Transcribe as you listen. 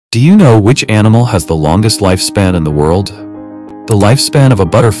Do you know which animal has the longest lifespan in the world? The lifespan of a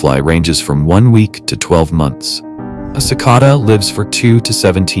butterfly ranges from 1 week to 12 months. A cicada lives for 2 to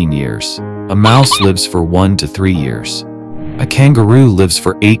 17 years. A mouse lives for 1 to 3 years. A kangaroo lives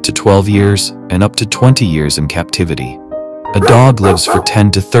for 8 to 12 years and up to 20 years in captivity. A dog lives for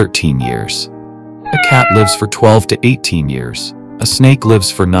 10 to 13 years. A cat lives for 12 to 18 years. A snake lives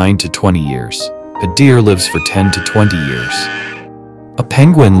for 9 to 20 years. A deer lives for 10 to 20 years. A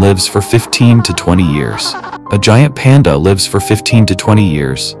penguin lives for 15 to 20 years. A giant panda lives for 15 to 20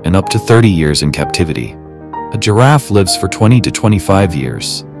 years and up to 30 years in captivity. A giraffe lives for 20 to 25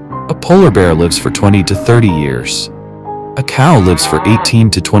 years. A polar bear lives for 20 to 30 years. A cow lives for 18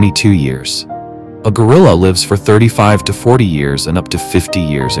 to 22 years. A gorilla lives for 35 to 40 years and up to 50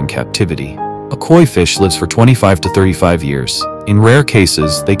 years in captivity. A koi fish lives for 25 to 35 years. In rare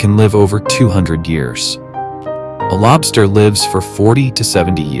cases, they can live over 200 years. A lobster lives for 40 to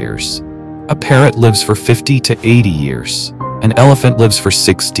 70 years. A parrot lives for 50 to 80 years. An elephant lives for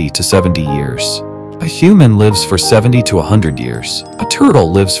 60 to 70 years. A human lives for 70 to 100 years. A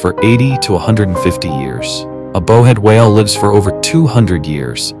turtle lives for 80 to 150 years. A bowhead whale lives for over 200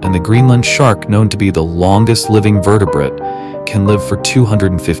 years, and the Greenland shark, known to be the longest living vertebrate, can live for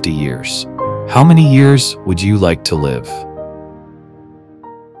 250 years. How many years would you like to live?